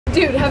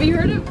Dude, have you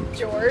heard of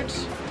George?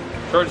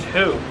 George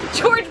who?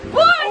 George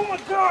what? Oh my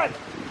god!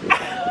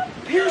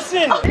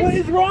 Pierson! What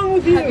is wrong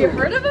with you? Have you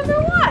heard of him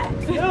or what?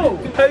 No.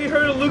 Have you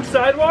heard of Luke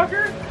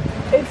Skywalker?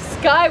 It's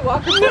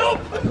Skywalker. Nope!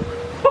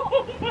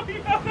 Oh my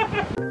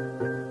god!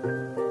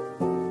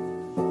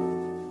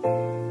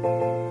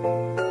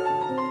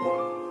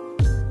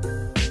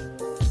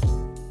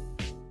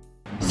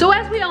 So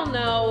as we all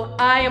know,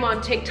 I am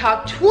on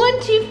TikTok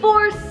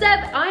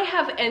 24/7. I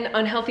have an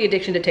unhealthy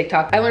addiction to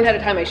TikTok. I learned how to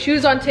tie my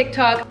shoes on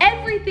TikTok.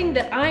 Everything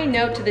that I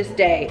know to this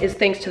day is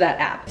thanks to that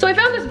app. So I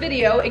found this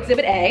video,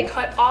 Exhibit A.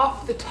 Cut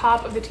off the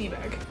top of the tea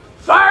bag.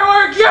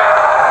 Fireworks!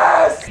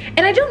 Yes!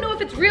 And I don't know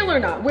if it's real or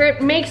not, where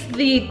it makes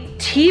the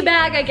tea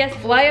bag, I guess,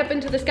 fly up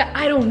into the sky.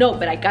 I don't know,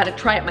 but I gotta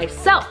try it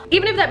myself.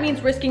 Even if that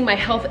means risking my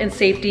health and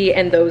safety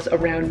and those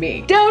around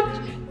me. Don't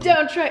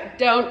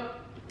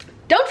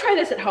try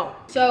this at home.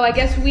 So I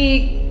guess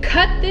we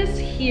cut this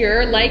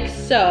here like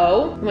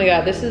so. Oh my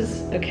god, this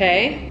is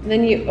okay. And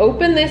then you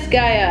open this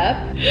guy up.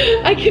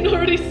 I can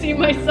already see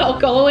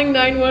myself calling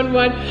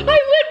 911. I lit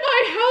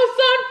my house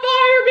on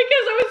fire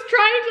because I was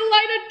trying to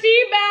light a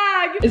tea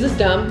bag. Is this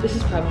dumb? This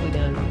is probably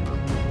dumb.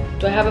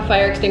 Do I have a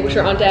fire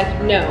extinguisher on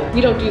deck? No,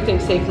 we don't do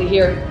things safely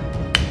here.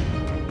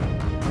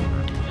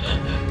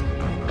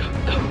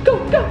 Go, go,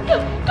 go, go,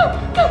 go,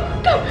 go,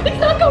 go. It's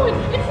not going,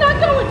 it's not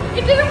going.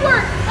 It didn't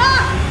work.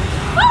 Ah!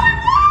 Oh, it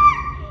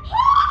worked!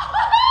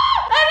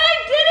 And I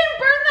didn't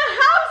burn the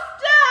house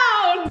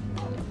down!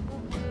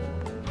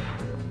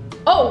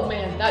 Oh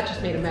man, that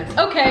just made a mess.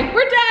 Okay,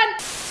 we're done!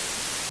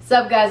 What's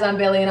up guys, I'm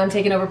Billie and I'm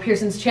taking over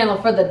Pierson's channel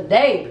for the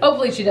day.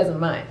 Hopefully she doesn't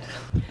mind.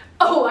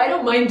 Oh, I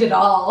don't mind at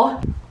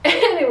all.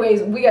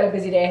 Anyways, we got a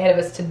busy day ahead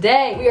of us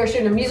today. We are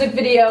shooting a music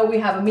video, we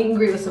have a meet and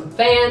greet with some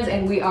fans,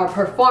 and we are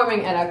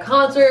performing at a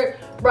concert.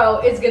 Bro,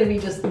 it's gonna be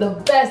just the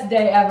best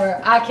day ever.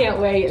 I can't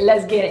wait,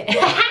 let's get it.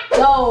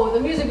 So, the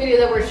music video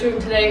that we're shooting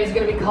today is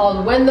gonna be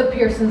called When the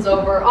Pierson's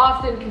Over,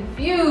 often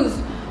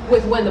confused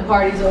with When the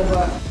Party's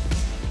Over.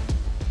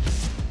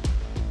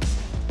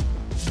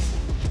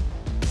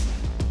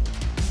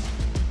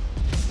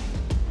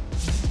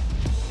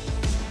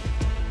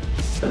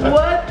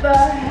 What the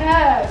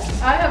heck?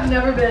 I have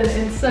never been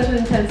in such an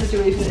intense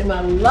situation in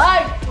my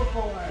life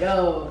before.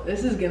 Yo,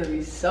 this is gonna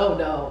be so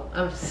dope.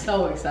 I'm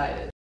so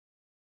excited.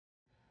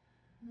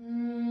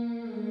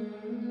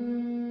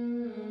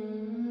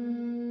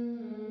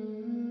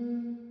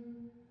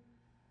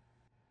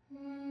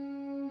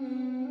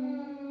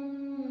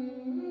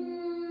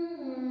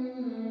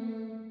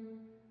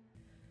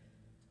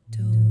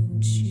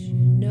 Don't you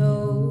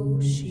know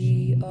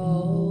she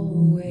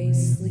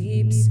always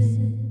sleeps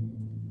in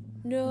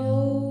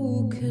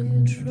no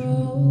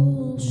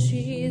control?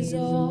 She's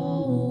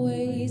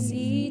always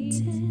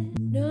eating,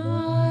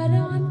 not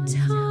on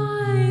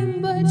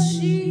time, but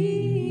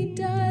she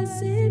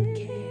doesn't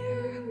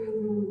care.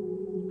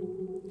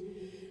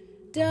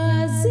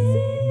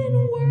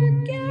 Doesn't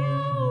work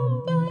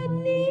out, but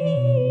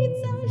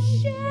needs a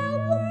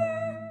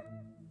shower.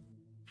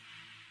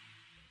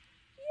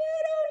 You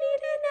don't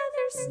need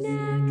another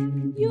snack,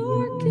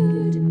 you're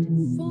good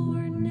for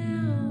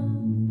now.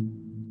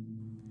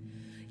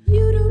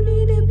 You don't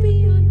need to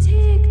be on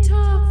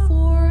TikTok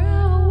for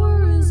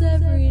hours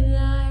every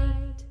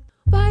night.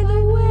 By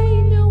the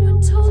way, no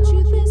one told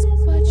you this,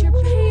 but your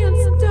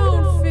pants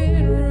don't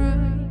fit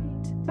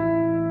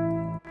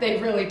right. They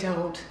really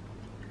don't.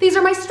 These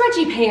are my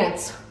stretchy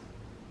pants.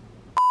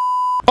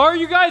 Are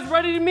you guys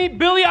ready to meet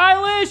Billie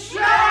Eilish?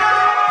 Yeah!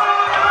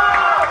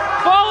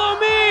 Follow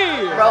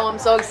me! Bro, I'm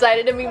so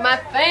excited to meet my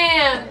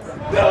fans.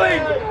 Billie!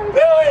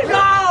 Billie! No!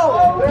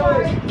 Oh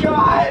my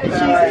god,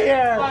 she's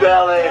here!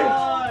 Billie!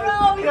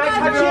 Can I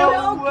touch you?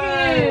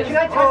 Can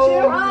I touch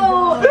you?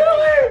 Oh,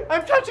 Billie!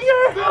 I'm touching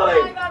her! Billie!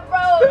 oh my god,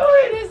 bro.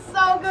 Billie! It is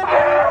so good to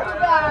meet you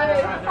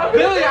guys.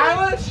 Billie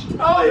Eilish?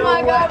 Oh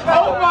my god, bro.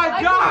 Oh my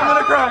god! I'm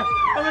gonna cry!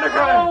 I'm gonna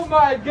cry! Oh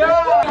my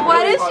god!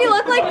 Why does she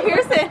look like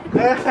Pierson?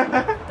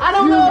 I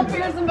don't know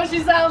Pierson, but she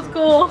sounds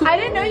cool. I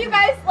didn't know you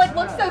guys like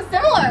look so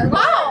similar.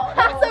 Wow,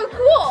 that's so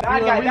cool.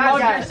 Bad guy, We bad love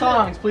guy. your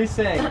songs, please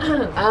sing.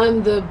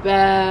 I'm the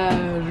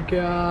bad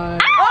guy.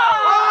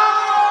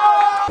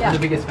 I'm the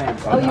biggest fan.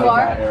 Oh, you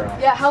are?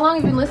 Yeah, how long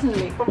have you been listening to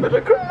me? I'm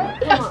gonna cry.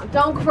 Come on,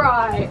 don't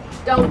cry.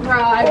 Don't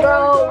cry,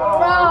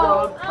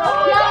 bro.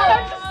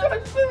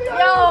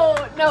 Yo,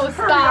 no,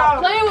 stop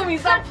playing with me.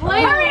 Stop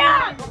playing with me.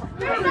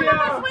 There's some of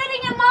us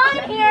waiting in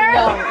line here.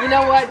 Yo, you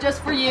know what?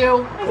 Just for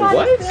you.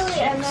 What?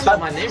 Spelled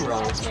my name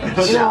wrong.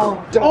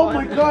 No. Oh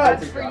my god!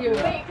 That's for you.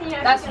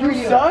 That's for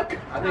you. Suck?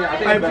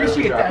 I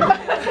appreciate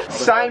that.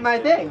 Sign my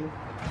thing.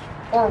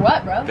 Or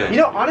what, bro? You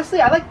know, honestly,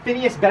 I like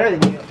Phineas better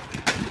than you.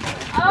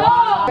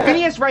 Oh!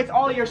 Phineas writes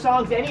all your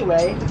songs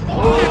anyway. I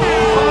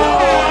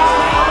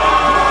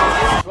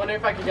was wondering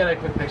if I could get a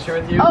quick picture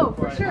with you. Oh,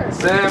 for sure.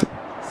 Sam.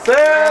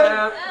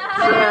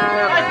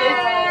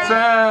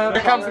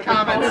 Here comes the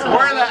comments.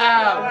 We're in the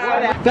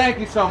app. Thank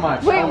you so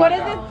much. Wait, what does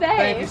it say?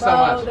 Thank you so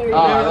much. there you Oh,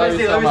 go. I love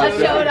you so much.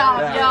 Let's show it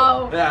off,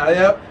 yo. Yeah,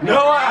 yep.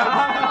 No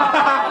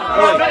app.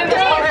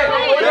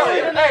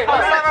 Hey,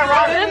 let's have a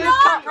run.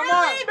 Come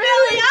on,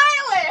 Billie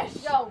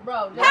Eilish. Yo,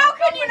 bro. How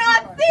can you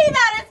not see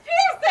that? It's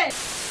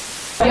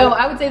Pierson. Yo,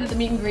 I would say that the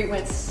meet and greet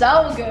went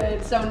so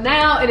good. So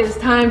now it is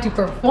time to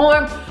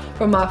perform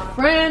for my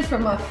friends, for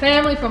my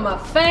family, for my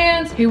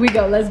fans. Here we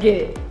go, let's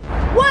get it.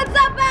 What's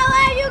up,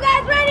 LA? You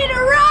guys ready to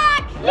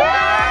rock?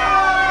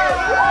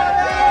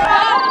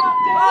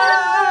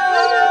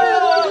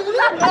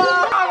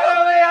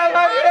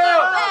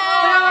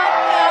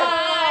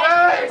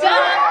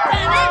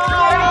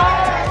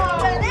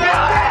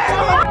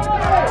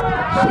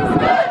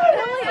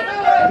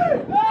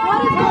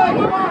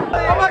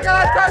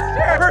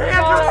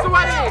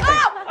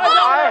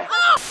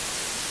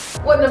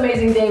 What an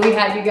amazing day we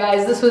had, you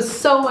guys. This was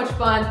so much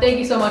fun. Thank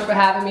you so much for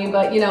having me,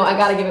 but you know, I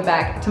gotta give it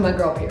back to my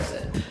girl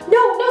Pierson.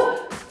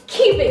 No,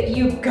 keep it,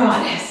 you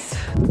goddess.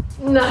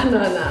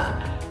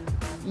 Nah.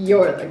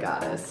 You're the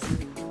goddess.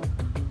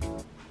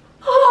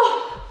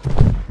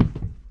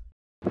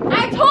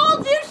 I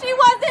told you she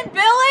wasn't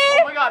Billie.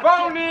 Oh my god,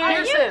 phony! Are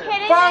you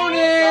kidding Phony!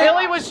 me?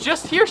 Billie was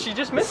just here, she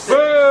just missed it. Boo!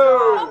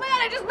 Oh my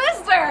god, I just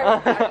missed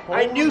her.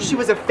 I knew she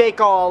was a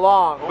fake all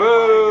along.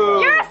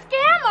 Boo! You're a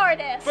scam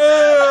artist.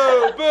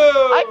 Boo!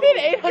 Boo! I paid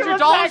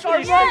 $800 for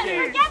these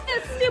tickets. Forget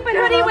this stupid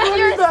hoodie with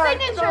your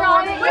signature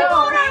on it.